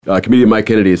Comedian Mike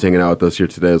Kennedy is hanging out with us here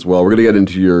today as well. We're going to get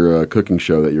into your cooking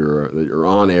show that you're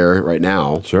on air right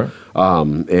now. Sure.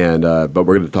 But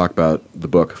we're going to talk about the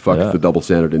book, Fuck the Double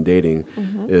Standard in Dating,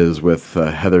 is with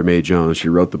Heather Mae Jones. She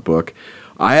wrote the book.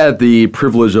 I had the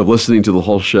privilege of listening to the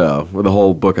whole show, or the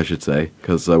whole book, I should say,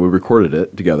 because we recorded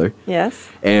it together. Yes.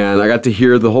 And I got to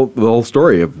hear the whole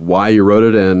story of why you wrote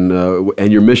it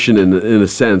and your mission, in a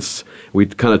sense. We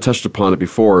kind of touched upon it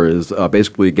before, is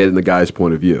basically getting the guy's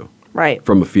point of view. Right.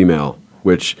 From a female,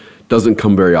 which doesn't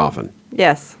come very often.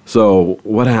 Yes. So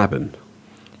what happened?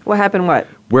 What happened what?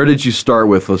 Where did you start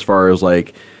with as far as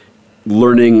like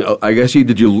learning? I guess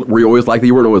were you always like that?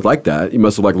 You weren't always like that. You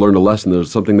must have learned a lesson.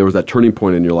 There was that turning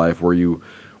point in your life where you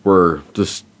were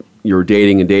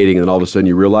dating, and then all of a sudden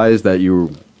you realized that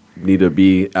you need to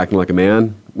be acting like a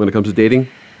man when it comes to dating?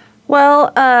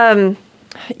 Well,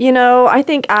 I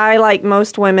think I, like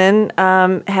most women,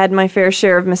 had my fair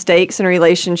share of mistakes in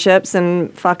relationships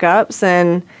and fuck-ups.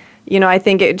 And, I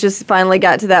think it just finally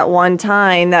got to that one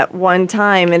time,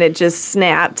 and it just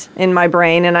snapped in my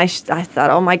brain. And I thought,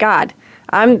 oh, my God,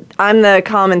 I'm the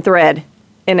common thread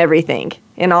in everything,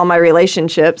 in all my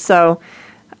relationships. So,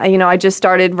 I just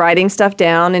started writing stuff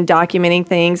down and documenting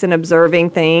things and observing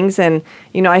things. And,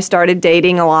 I started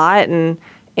dating a lot, and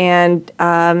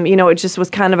it just was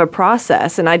kind of a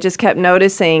process. And I just kept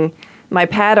noticing my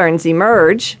patterns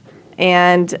emerge.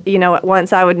 And,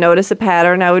 once I would notice a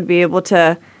pattern, I would be able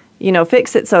to,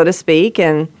 fix it, so to speak.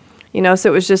 And, so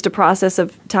it was just a process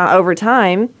of over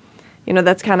time.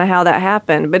 That's kind of how that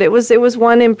happened. But it was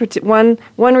one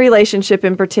relationship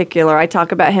in particular. I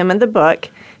talk about him in the book.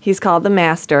 He's called The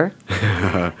Master.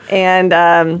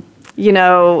 And,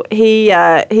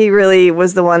 he really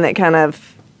was the one that kind of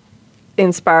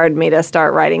inspired me to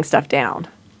start writing stuff down,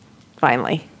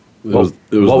 finally. What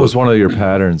was one of your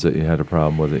patterns that you had a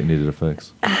problem with that you needed to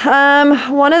fix?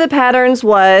 One of the patterns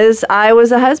was I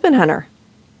was a husband hunter.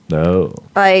 No.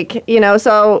 I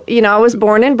was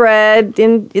born and bred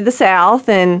in the South,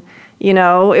 and,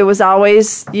 it was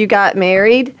always, you got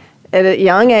married at a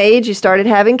young age, you started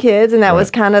having kids, and that was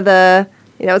kind of the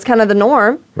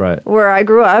norm. Right. Where I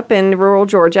grew up in rural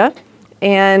Georgia.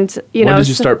 And, when did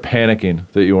you start panicking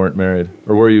that you weren't married?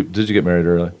 Or did you get married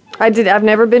early? I did. I've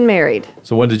never been married.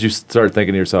 So when did you start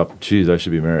thinking to yourself, geez, I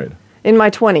should be married? In my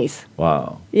 20s.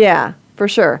 Wow. Yeah, for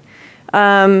sure.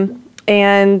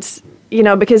 Because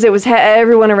it was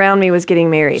everyone around me was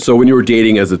getting married. So when you were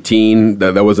dating as a teen,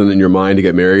 that wasn't in your mind to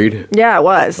get married? Yeah, it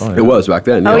was. Oh, yeah. It was back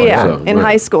then. In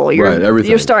high school.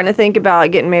 You're starting to think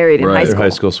about getting married in high school. Your high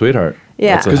school sweetheart.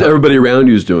 Yeah. Because everybody around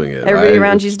you's doing it. Everybody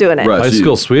around you's doing it. Right. High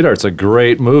School Sweetheart's a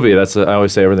great movie. I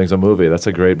always say everything's a movie. That's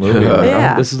a great movie.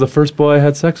 Yeah. This is the first boy I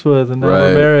had sex with, and now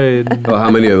we're married. Well, how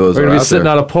many of those We're going to be sitting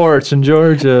on a porch in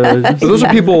Georgia. So those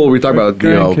are people we talk about,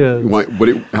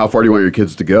 how far do you want your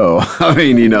kids to go? I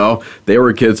mean, they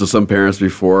were kids of some parents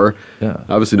before. Yeah.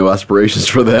 Obviously no aspirations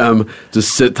for them.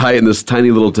 Just sit tight in this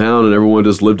tiny little town and everyone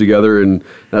just live together, and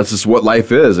that's just what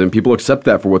life is, and people accept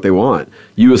that for what they want.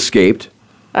 You escaped.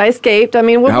 I escaped. I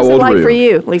mean, what was it like for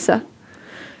you, Lisa?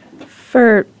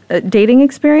 For dating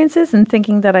experiences and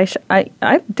thinking that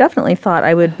I definitely thought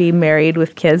I would be married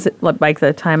with kids by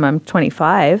the time I'm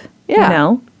 25.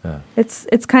 Yeah. Yeah.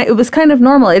 It was kind of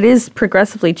normal. It is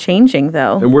progressively changing,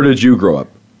 though. And where did you grow up?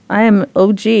 I am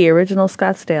OG, original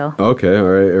Scottsdale. Okay, all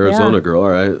right, Arizona girl, all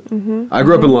right. Mm-hmm. I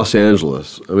grew up in Los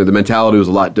Angeles. I mean, the mentality was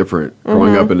a lot different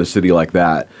growing up in a city like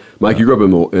that. Mike, you grew up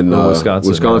in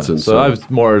Wisconsin. Yeah. So I was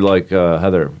more like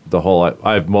Heather.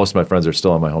 Most of my friends are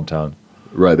still in my hometown.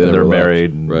 Right, they're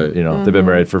married. And, they've been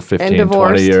married for 15,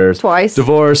 20 years. Twice.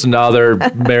 Divorced, and now they're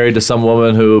married to some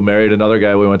woman who married another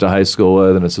guy we went to high school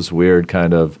with, and it's this weird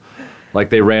kind of. Like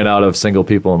they ran out of single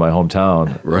people in my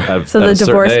hometown. Right. So the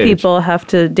divorced people have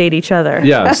to date each other.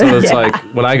 Yeah. So it's like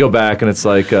when I go back and it's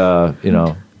like, like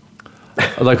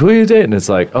who are you dating? It's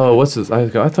like, oh, what's this? I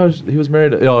thought he was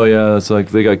married. Oh yeah. It's like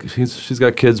she's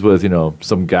got kids with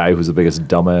some guy who's the biggest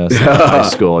dumbass in high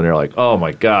school, and you're like, oh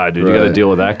my god, dude, you got to deal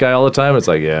with that guy all the time. It's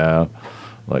like ugh.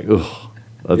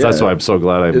 That's why I'm so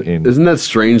glad Isn't that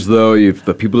strange though? If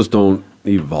the people just don't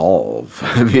evolve.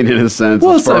 I mean, in a sense,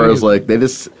 as like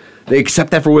they accept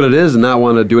that for what it is and not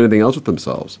want to do anything else with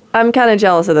themselves. I'm kind of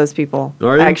jealous of those people.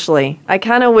 Are you? Actually, I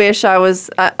kind of wish I was.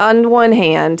 On one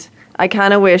hand, I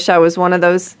kind of wish I was one of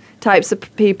those types of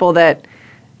people that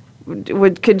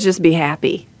could just be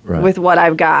happy with what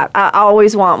I've got. I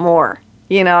always want more.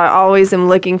 I always am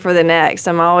looking for the next.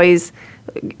 I'm always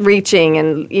reaching,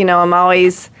 and I'm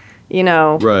always.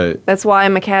 Right. That's why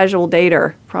I'm a casual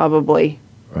dater, probably.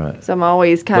 Right. So I'm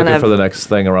always kind looking of for the next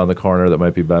thing around the corner that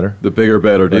might be better. The bigger,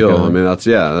 better deal. I mean, that's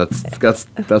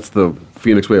the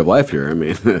Phoenix way of life here. I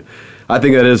mean, I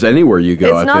think that is anywhere you go.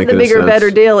 It's I not think, the in a bigger, sense.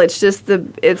 better deal. It's just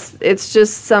it's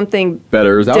just something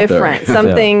Better is out there. different,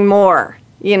 something more.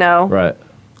 You know, Right.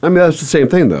 I mean, that's the same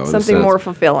thing, though. in a something sense. more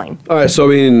fulfilling. All right, so I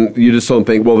mean, you just don't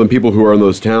think. Well, then people who are in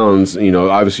those towns,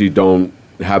 obviously don't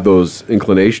have those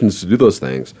inclinations to do those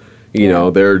things.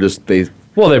 They're just they.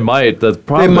 Well, they might. The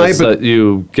problem might, is but- that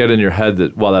you get in your head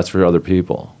that, well, that's for other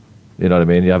people. You know what I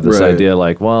mean? You have this Right. idea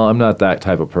like, well, I'm not that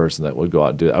type of person that would go out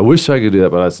and do it. I wish I could do that,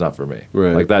 but that's not for me.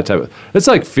 Right. Like that type of. It's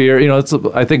like fear.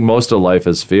 I think most of life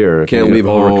is fear. If Can't you leave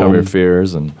overcome home. your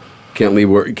fears and. Can't leave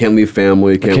work. Can't leave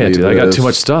family. I can't leave do that. I got this. too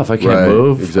much stuff. I can't Right,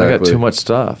 move. Exactly. I got too much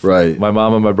stuff. Right. My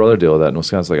mom and my brother deal with that in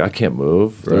Wisconsin. Like, I can't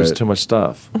move. There's Right. too much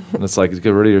stuff. And it's like,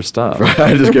 get rid of your stuff.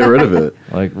 I just get rid of it.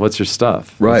 Like, what's your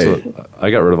stuff? Right. So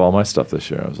I got rid of all my stuff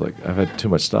this year. I was like, I've had too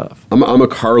much stuff. I'm a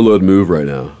carload move right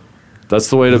now. That's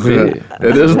the way to be.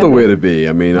 It is the way to be.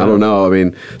 I mean, I don't know. I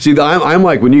mean, see, I'm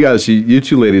like when you guys see you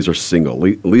two ladies are single.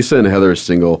 Lisa and Heather are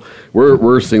single.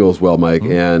 We're single as well, Mike.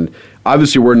 Mm-hmm. And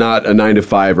obviously, we're not a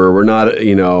 9-to-5er. We're not,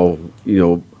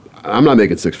 I'm not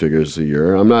making six figures a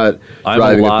year. I'm not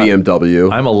driving a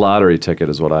BMW. I'm a lottery ticket,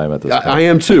 is what I am at this point. I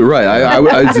am too. Right.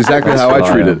 It's exactly how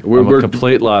I treat it. I'm a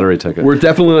complete lottery ticket. We're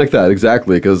definitely like that.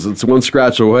 Exactly, because it's one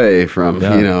scratch away from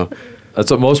Yeah. That's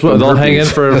what most women, they'll hang in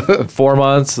for 4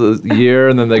 months, a year,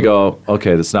 and then they go,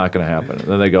 okay, that's not going to happen. And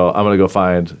then they go, I'm going to go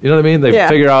find, you know what I mean? They Yeah.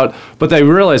 figure out, but they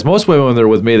realize, most women when they're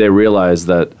with me, they realize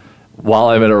that while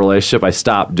I'm in a relationship,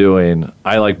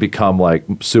 I become like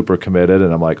super committed,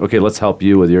 and I'm like, okay, let's help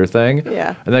you with your thing.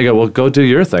 Yeah. And they go, well, go do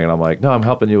your thing. And I'm like, no, I'm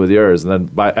helping you with yours. And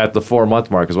then at the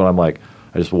 4-month mark is when I'm like,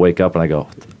 I just wake up and I go,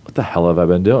 what the hell have I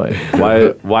been doing?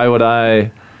 Why would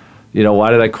I... why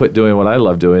did I quit doing what I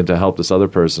love doing to help this other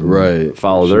person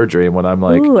follow their dream when I'm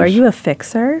like, Ooh, are you a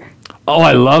fixer? oh,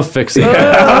 I love fixing.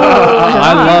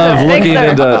 I love looking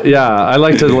Fixer. I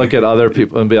like to look at other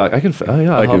people and be like, I'll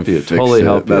help you. fix Totally it.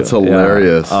 help you. That's Yeah.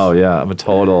 hilarious. Oh, yeah. I'm a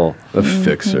total. a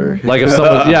fixer. Like if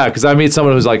someone, because I meet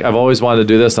someone who's like, I've always wanted to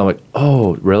do this. And I'm like,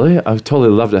 oh, really? I would totally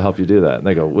love to help you do that. And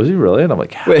they go, was he really? And I'm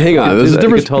like, yeah, Wait, hang you on. could There's do a that. You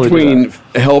difference could totally do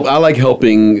between help. I like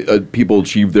helping people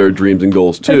achieve their dreams and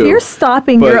goals too. If you're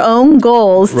stopping But- your own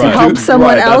goals to Right. help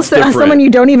someone Right, else, that's different. someone you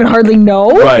don't even hardly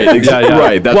know. Right, exactly.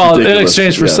 Right. That's well, in ridiculous.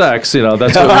 exchange for Yes. sex, that's what we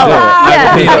do.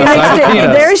 Yeah, penis. I have a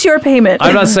penis. there's your payment.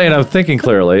 I'm not saying I'm thinking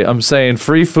clearly. I'm saying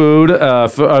free food,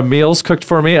 meals cooked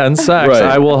for me, and sex. Right.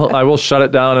 I will shut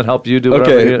it down and help you do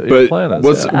whatever Okay, your but plan is.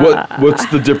 what's Yeah. what's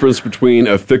the difference between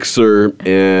a fixer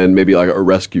and maybe like a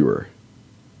rescuer?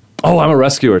 Oh, I'm a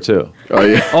rescuer too. Oh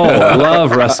yeah. Oh, I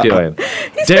love rescuing.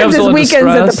 Spends his Damsel in weekends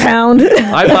at the distress. pound.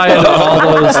 I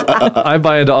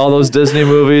buy into all those Disney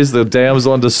movies, the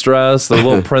damsel in distress, the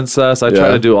little princess. I try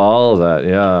Yeah. to do all of that.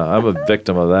 Yeah, I'm a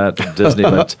victim of that Disney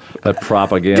that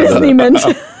propaganda. Disney mint.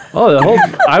 Oh,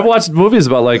 I've watched movies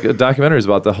about documentaries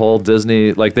about the whole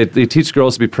Disney. Like they teach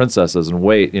girls to be princesses and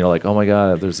wait. Like, oh my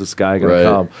God, there's this guy gonna Right.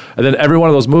 come, and then every one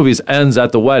of those movies ends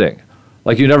at the wedding.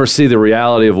 Like you never see the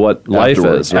reality of what life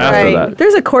Afterwards, is yeah. after Right. that.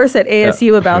 There's a course at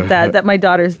ASU about that my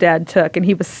daughter's dad took, and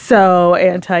he was so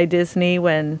anti-Disney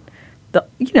when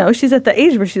she's at the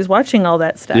age where she's watching all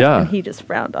that stuff, Yeah. and he just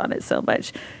frowned on it so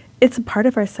much. It's a part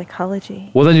of our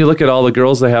psychology. Well, then you look at all the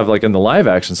girls they have like in the live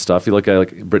action stuff. You look at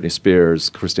like Britney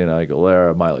Spears, Christina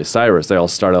Aguilera, Miley Cyrus. They all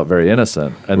start out very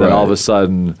innocent, and then Right. all of a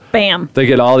sudden Bam. they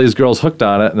get all these girls hooked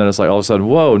on it, and then it's like all of a sudden,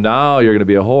 whoa, now you're going to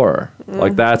be a whore.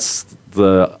 Like that's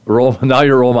the role. Now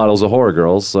your role model's a whore,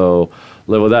 girls. So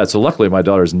live with that. So luckily, my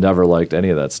daughter's never liked any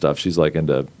of that stuff. She's like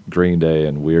into Green Day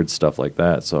and weird stuff like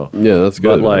that. So Yeah, that's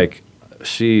good. But like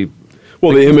she.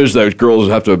 Well, the image that girls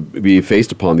have to be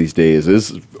faced upon these days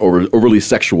is overly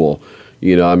sexual.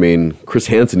 I mean, Chris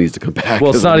Hansen needs to come back.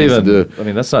 Well, it's as not he used to even. do. I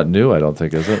mean, that's not new. I don't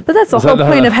think, is it? But that's the Is whole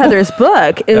that- point of Heather's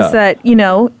book is Yeah. that,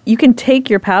 you can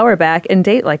take your power back and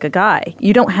date like a guy.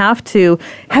 You don't have to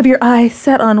have your eye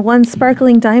set on one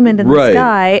sparkling diamond in Right. the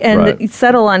sky and Right.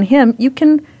 settle on him. You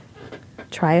can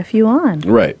try a few on.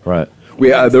 Right. Right.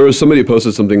 There was somebody who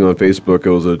posted something on Facebook. It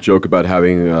was a joke about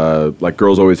having like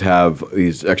girls always have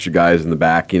these extra guys in the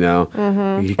back.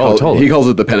 Mm-hmm. Totally. He calls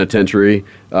it the penitentiary.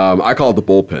 I call it the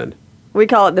bullpen. We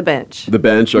call it the bench. The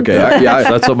bench. Okay.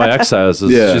 That's what my ex has.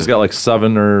 Is Yeah. She's got like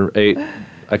 7 or 8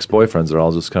 ex-boyfriends that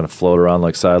all just kind of float around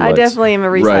like satellites. I definitely am a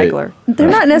Right. recycler. They're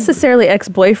not necessarily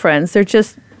ex-boyfriends. They're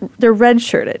just they're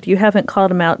red-shirted. You haven't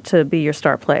called them out to be your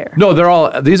star player. No,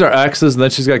 these are exes, and then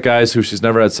she's got guys who she's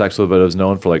never had sex with, but has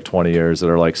known for like 20 years that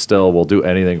are like still will do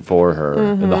anything for her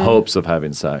in the hopes of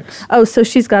having sex. Oh, so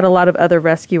she's got a lot of other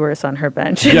rescuers on her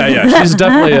bench. Yeah, she's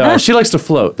definitely, she likes to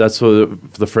float. That's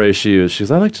what the phrase she used. She's,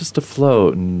 I like just to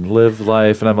float and live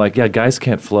life. And I'm like, yeah, guys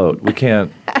can't float.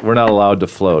 We're not allowed to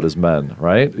float as men,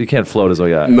 right? You can't float as a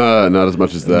guy. No, not as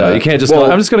much as that. No, you can't just go,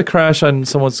 I'm just going to crash on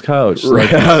someone's couch. Like,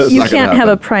 It's You not gonna can't have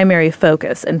a happen. primary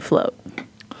focus and float.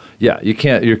 yeah, your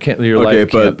Okay,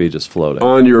 life but can't be just floating.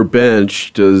 On your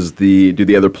bench, do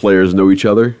the other players know each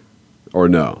other, or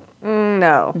no?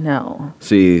 No. No.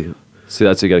 See, See, you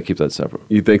got to keep that separate.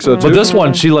 you think so too? But this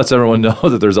one, she lets everyone know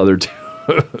that there's other dudes.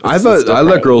 I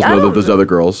let girls know that there's other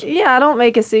girls. Yeah, I don't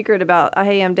make a secret about,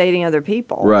 hey, I'm dating other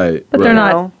people. Right. But right. they're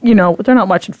not, they're not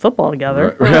watching football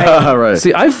together. Right.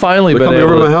 See, I've finally They're been coming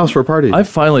able over to to my house for a party.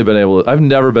 I've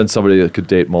never been somebody that could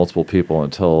date multiple people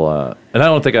until, and I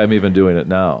don't think I'm even doing it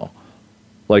now.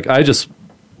 Like, I just,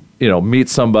 meet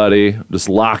somebody, just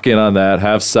lock in on that,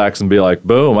 have sex, and be like,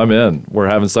 boom, I'm in. We're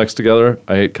having sex together.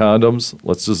 I hate condoms.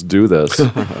 Let's just do this.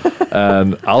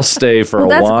 And I'll stay for Well, a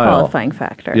that's while. a qualifying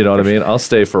factor. You know what I mean? I'll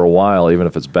stay for a while, even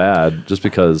if it's bad, just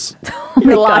because.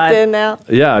 You're locked God. in now.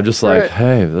 Yeah, I'm just like, Right.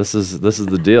 hey, this is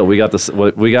the deal. We got this.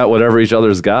 We got whatever each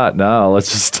other's got. Now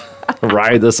let's just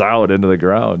ride this out into the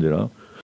ground.